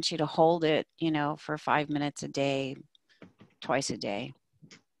need. I want you to hold it, you know, for 5 minutes a day, twice a day.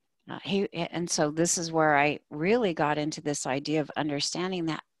 And so this is where I really got into this idea of understanding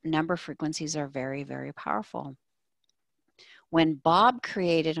that number frequencies are very, very powerful. When Bob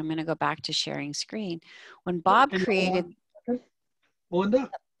created, I'm going to go back to sharing screen. When Bob created,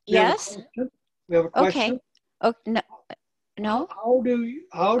 Melinda? Yes. We have a question. Okay. Oh no, no.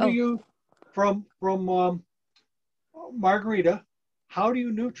 How do you from Margarita? How do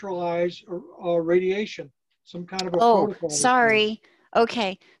you neutralize radiation? Some kind of a protocol. Sorry.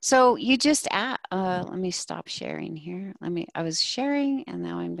 Okay, so you just let me stop sharing here. I was sharing and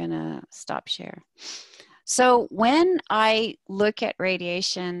now I'm gonna stop share. So when I look at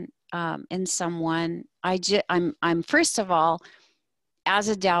radiation in someone, I'm first of all, as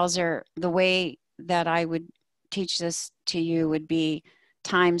a dowser, the way that I would teach this to you would be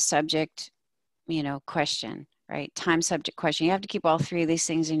time, subject, you know, question, right? Time, subject, question. You have to keep all three of these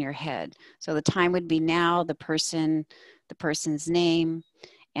things in your head. So the time would be now, the person's name,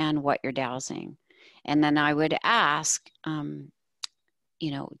 and what you're dowsing. And then I would ask,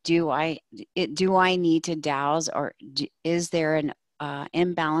 you know, do I need to douse, or is there an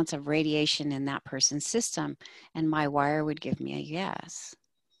imbalance of radiation in that person's system? And my wire would give me a yes.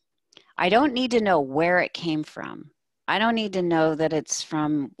 I don't need to know where it came from. I don't need to know that it's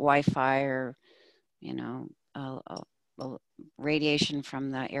from Wi-Fi or, you know, radiation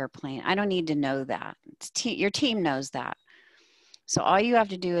from the airplane. I don't need to know that. Your team knows that. So all you have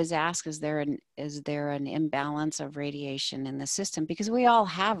to do is ask, is there an imbalance of radiation in the system? Because we all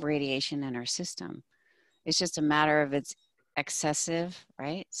have radiation in our system. It's just a matter of it's excessive,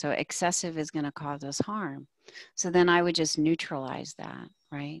 right? So excessive is going to cause us harm. So then I would just neutralize that,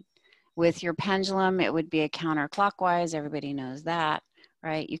 right? With your pendulum, it would be a counterclockwise. Everybody knows that,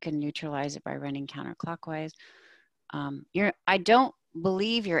 right? You can neutralize it by running counterclockwise. I don't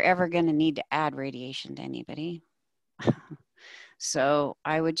believe you're ever going to need to add radiation to anybody. So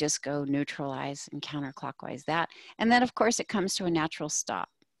I would just go neutralize and counterclockwise that. And then of course it comes to a natural stop.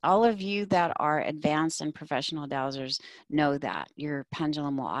 All of you that are advanced and professional dowsers know that your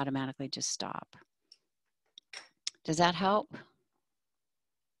pendulum will automatically just stop. Does that help?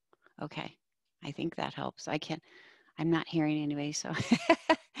 Okay, I think that helps. I'm not hearing anybody, so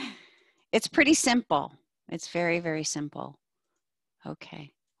it's pretty simple. It's very, very simple.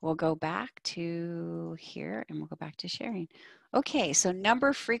 Okay, we'll go back to here and we'll go back to sharing. Okay, so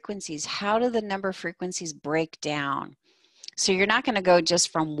number frequencies. How do the number frequencies break down? So you're not going to go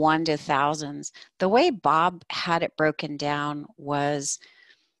just from 1 to thousands. The way Bob had it broken down was,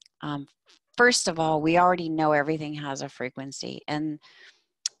 first of all, we already know everything has a frequency. And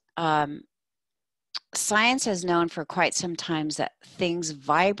science has known for quite some time that things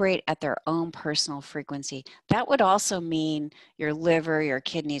vibrate at their own personal frequency. That would also mean your liver, your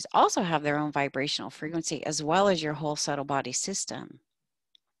kidneys also have their own vibrational frequency, as well as your whole subtle body system.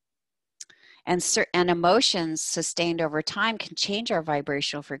 And emotions sustained over time can change our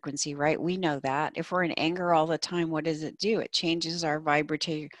vibrational frequency, right? We know that. If we're in anger all the time, what does it do? It changes our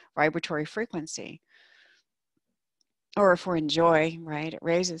vibratory frequency. Or if we're in joy, right, it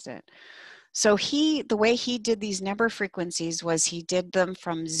raises it. So the way he did these number frequencies was he did them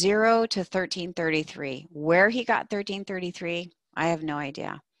from 0 to 1333. Where he got 1333, I have no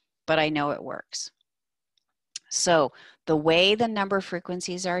idea, but I know it works. So the way the number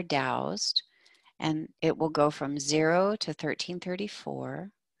frequencies are dowsed, and it will go from 0 to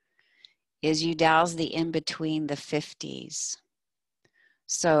 1334, is you douse the in between the 50s.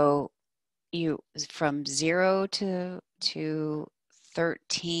 So you from 0 to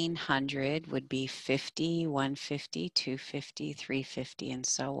 1300 would be 50, 150, 250, 350, and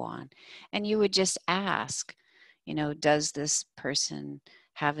so on. And you would just ask, you know, does this person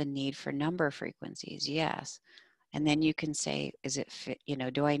have a need for number frequencies? Yes. And then you can say, is it, you know,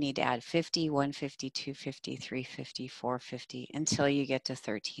 do I need to add 50, 150, 250, 350, 450 until you get to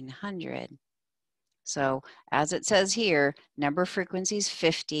 1300? So as it says here, number frequencies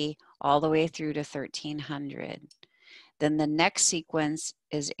 50 all the way through to 1300. Then the next sequence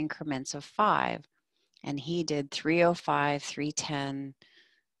is increments of 5. And he did 305, 310,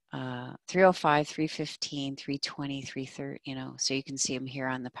 305, 315, 320, 330, you know, so you can see them here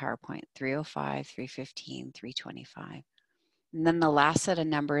on the PowerPoint, 305, 315, 325. And then the last set of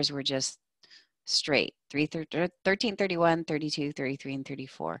numbers were just straight, 13, 31, 32, 33, and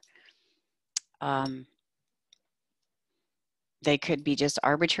 34. They could be just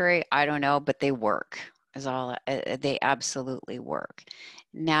arbitrary, I don't know, but they work, is all, they absolutely work.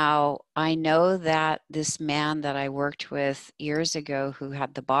 Now, I know that this man that I worked with years ago who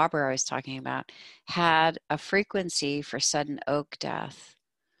had the bobber I was talking about had a frequency for sudden oak death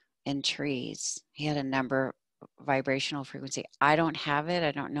in trees. He had a number vibrational frequency. I don't have it,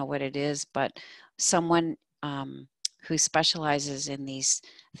 I don't know what it is, but someone who specializes in these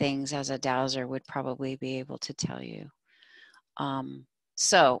things as a dowser would probably be able to tell you.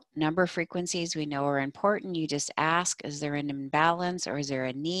 So number frequencies we know are important. You just ask, is there an imbalance or is there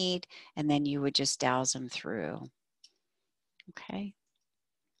a need? And then you would just douse them through. Okay.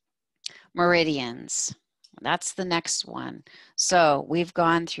 Meridians. That's the next one. So we've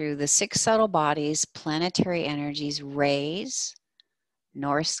gone through the 6 subtle bodies, planetary energies, rays,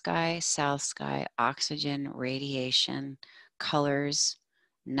 north sky, south sky, oxygen, radiation, colors,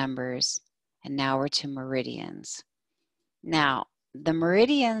 numbers, and now we're to meridians. Now, the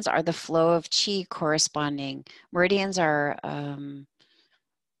meridians are the flow of chi corresponding. Meridians are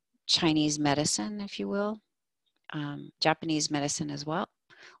Chinese medicine, if you will, Japanese medicine as well,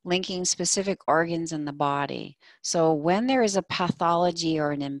 linking specific organs in the body. So when there is a pathology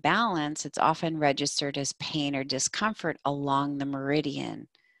or an imbalance, it's often registered as pain or discomfort along the meridian.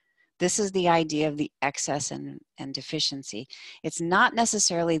 This is the idea of the excess and deficiency. It's not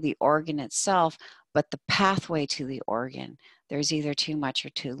necessarily the organ itself, but the pathway to the organ. There's either too much or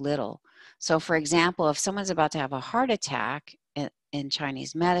too little. So for example, if someone's about to have a heart attack in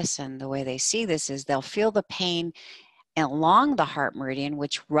Chinese medicine, the way they see this is they'll feel the pain along the heart meridian,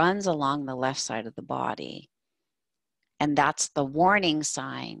 which runs along the left side of the body. And that's the warning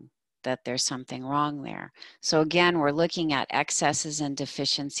sign that there's something wrong there. So again, we're looking at excesses and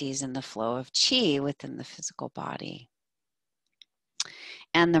deficiencies in the flow of chi within the physical body.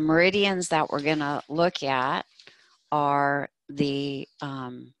 And the meridians that we're gonna look at are the,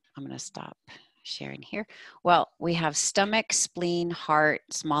 I'm gonna stop sharing here. Well, we have stomach, spleen, heart,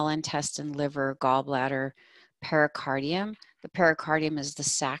 small intestine, liver, gallbladder, pericardium. The pericardium is the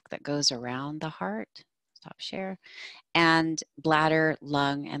sac that goes around the heart. Stop share. And bladder,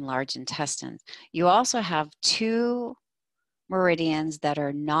 lung, and large intestines. You also have 2 meridians that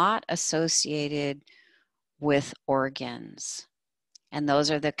are not associated with organs. And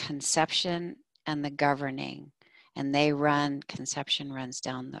those are the conception and the governing. And they run, conception runs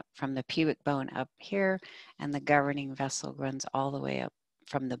down from the pubic bone up here, and the governing vessel runs all the way up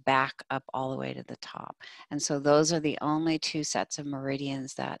from the back up all the way to the top. And so those are the only 2 sets of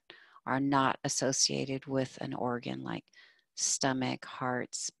meridians that are not associated with an organ like stomach, heart,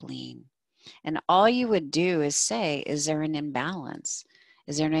 spleen. And all you would do is say, is there an imbalance?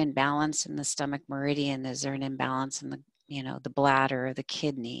 Is there an imbalance in the stomach meridian? Is there an imbalance in the, you know, the bladder or the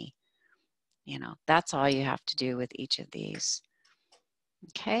kidney? You know, that's all you have to do with each of these.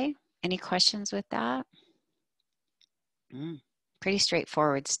 Okay, any questions with that? Pretty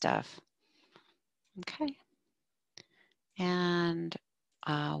straightforward stuff. Okay, and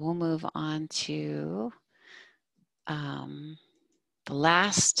we'll move on to the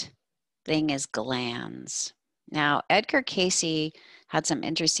last thing is glands. Now, Edgar Cayce had some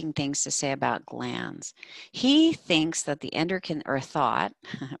interesting things to say about glands. He thinks that the endocrine, or thought,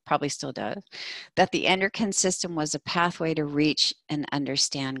 probably still does, that the endocrine system was a pathway to reach and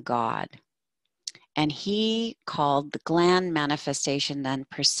understand God. And he called the gland manifestation and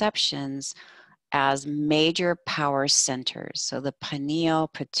perceptions as major power centers. So the pineal,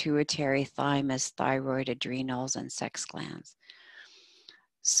 pituitary, thymus, thyroid, adrenals, and sex glands.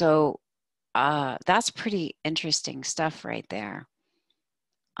 So that's pretty interesting stuff right there.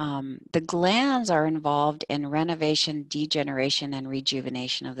 The glands are involved in renovation, degeneration, and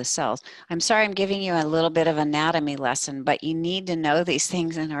rejuvenation of the cells. I'm sorry I'm giving you a little bit of anatomy lesson, but you need to know these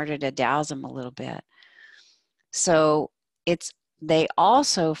things in order to douse them a little bit. So they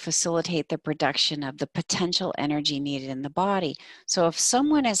also facilitate the production of the potential energy needed in the body. So if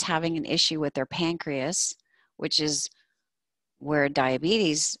someone is having an issue with their pancreas, which is where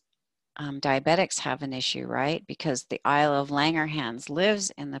diabetics have an issue, right? Because the Isle of Langerhans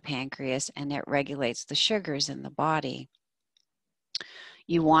lives in the pancreas and it regulates the sugars in the body.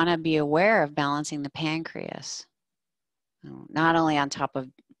 You want to be aware of balancing the pancreas, not only on top of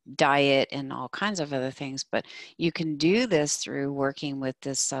diet and all kinds of other things, but you can do this through working with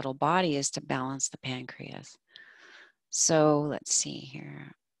this subtle body is to balance the pancreas. So let's see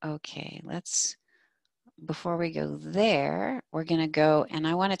here. Okay, before we go there, we're going to go, and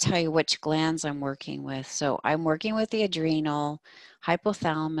I want to tell you which glands I'm working with. So I'm working with the adrenal,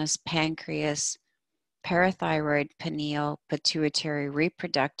 hypothalamus, pancreas, parathyroid, pineal, pituitary,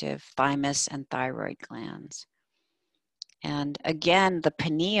 reproductive, thymus, and thyroid glands. And again, the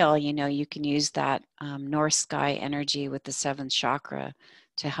pineal, you can use that north sky energy with the seventh chakra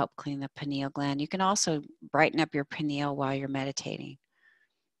to help clean the pineal gland. You can also brighten up your pineal while you're meditating.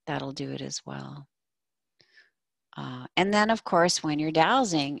 That'll do it as well. And then, of course, when you're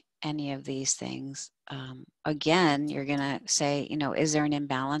dowsing any of these things, again, you're going to say, is there an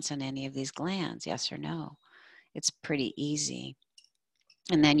imbalance in any of these glands? Yes or no? It's pretty easy.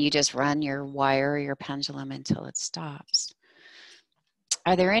 And then you just run your wire or your pendulum until it stops.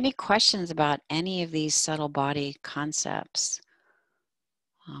 Are there any questions about any of these subtle body concepts?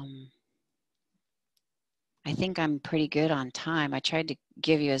 I think I'm pretty good on time. I tried to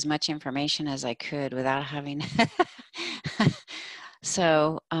give you as much information as I could without having.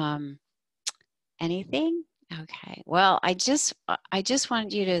 So, anything? Okay. Well, I just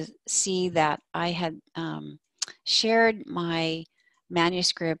wanted you to see that I had shared my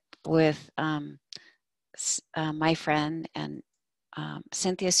manuscript with my friend and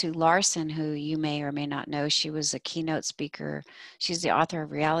Cynthia Sue Larson, who you may or may not know. She was a keynote speaker. She's the author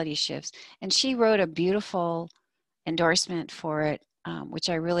of Reality Shifts, and she wrote a beautiful endorsement for it, which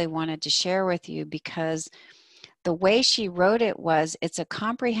I really wanted to share with you because the way she wrote it was, it's a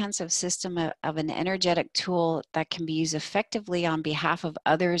comprehensive system of an energetic tool that can be used effectively on behalf of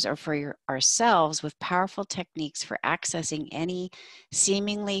others or for ourselves with powerful techniques for accessing any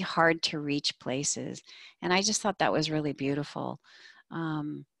seemingly hard to reach places. And I just thought that was really beautiful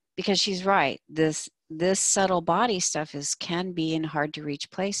because she's right. This subtle body stuff can be in hard to reach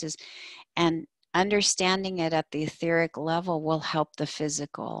places, and understanding it at the etheric level will help the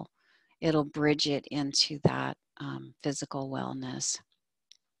physical. It'll bridge it into that physical wellness.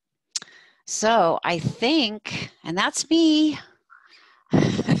 So I think, and that's me,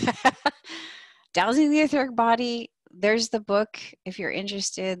 Dowsing the Etheric Body. There's the book if you're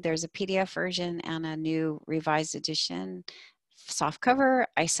interested. There's a PDF version and a new revised edition. Soft cover.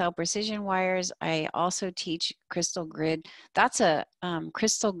 I sell precision wires. I also teach crystal grid. That's a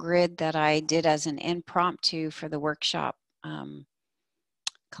crystal grid that I did as an impromptu for the workshop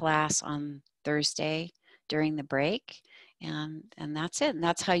class on Thursday during the break. And that's it. And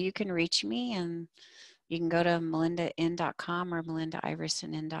that's how you can reach me. And you can go to melindainn.com or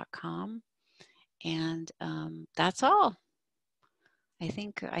melindaiversoninn.com. And that's all. I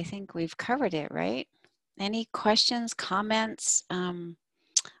think we've covered it, right? Any questions, comments?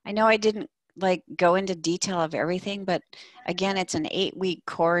 I know I didn't go into detail of everything, but again, it's an 8-week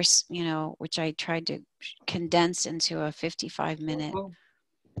course, which I tried to condense into a 55-minute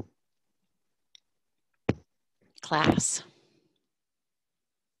class.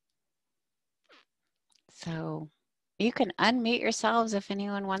 So you can unmute yourselves if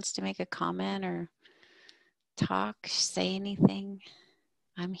anyone wants to make a comment or talk, say anything.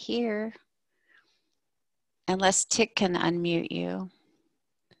 I'm here. Unless Tick can unmute you.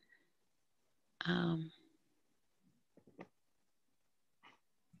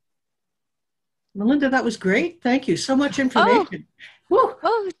 Melinda, that was great. Thank you. So much information.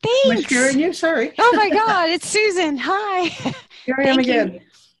 Oh, thanks. Am I scaring you? Sorry. Oh my God, it's Susan. Hi. Here I am again.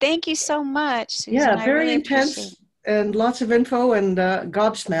 Thank you so much, Susan. Yeah, very intense and lots of info and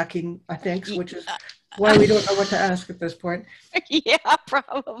gobsmacking, I think, which is why we don't know what to ask at this point. Yeah,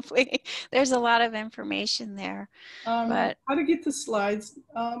 probably. There's a lot of information there. But how to get the slides,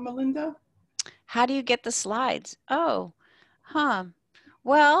 Melinda? How do you get the slides? Oh,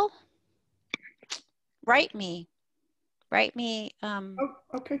 well, write me.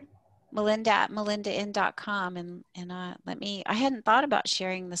 Okay. Melinda at melindainn.com and I hadn't thought about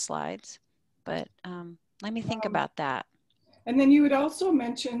sharing the slides. but let me think about that. And then you would also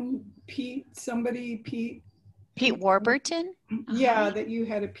mention Pete Warburton. Yeah, that you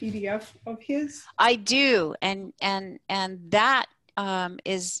had a PDF of his. I do, and that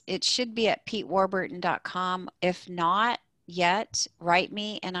it should be at petewarburton.com. If not yet, write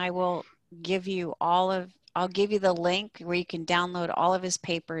me and I will give you I'll give you the link where you can download all of his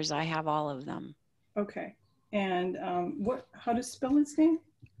papers. I have all of them. Okay. And how to spell his name?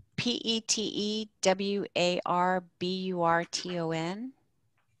 PETEWARBURTON.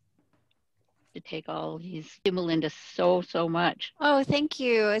 To take all these to Melinda so much. Oh, thank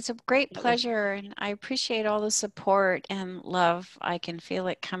you. It's a great pleasure, and I appreciate all the support and love. I can feel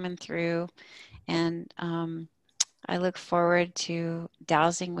it coming through, and I look forward to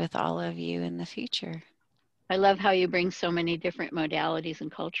dowsing with all of you in the future. I love how you bring so many different modalities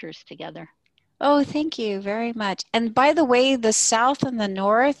and cultures together. Oh, thank you very much. And by the way, the South and the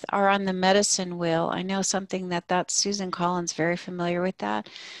North are on the medicine wheel. I know something that's Susan Collins, very familiar with that.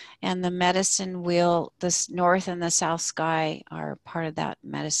 And the medicine wheel, this North and the South sky are part of that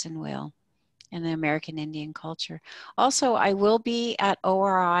medicine wheel in the American Indian culture. Also, I will be at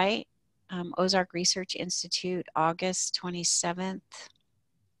ORI, Ozark Research Institute, August 27th.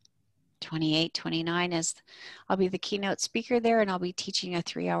 28, 29 as I'll be the keynote speaker there, and I'll be teaching a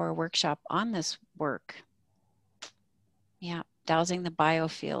 3-hour workshop on this work. Yeah, Dowsing the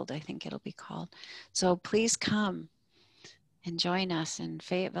Biofield, I think it'll be called. So please come and join us in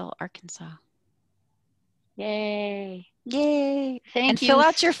Fayetteville, Arkansas. Yay. Yay. Thank you. Fill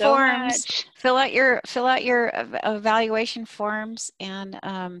out your so forms. Much. Fill out your evaluation forms and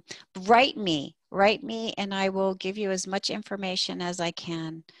write me and I will give you as much information as I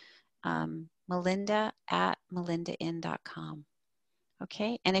can. Melinda@melindainn.com.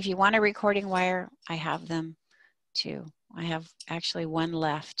 Okay, and if you want a recording wire, I have them too. I have actually one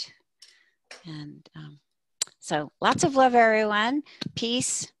left. And so lots of love, everyone.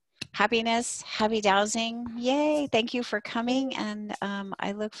 Peace, happiness, happy dowsing. Yay, thank you for coming. And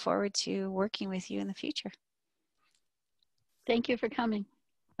I look forward to working with you in the future. Thank you for coming.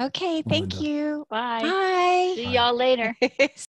 Okay, thank you. Bye. Bye. See y'all later.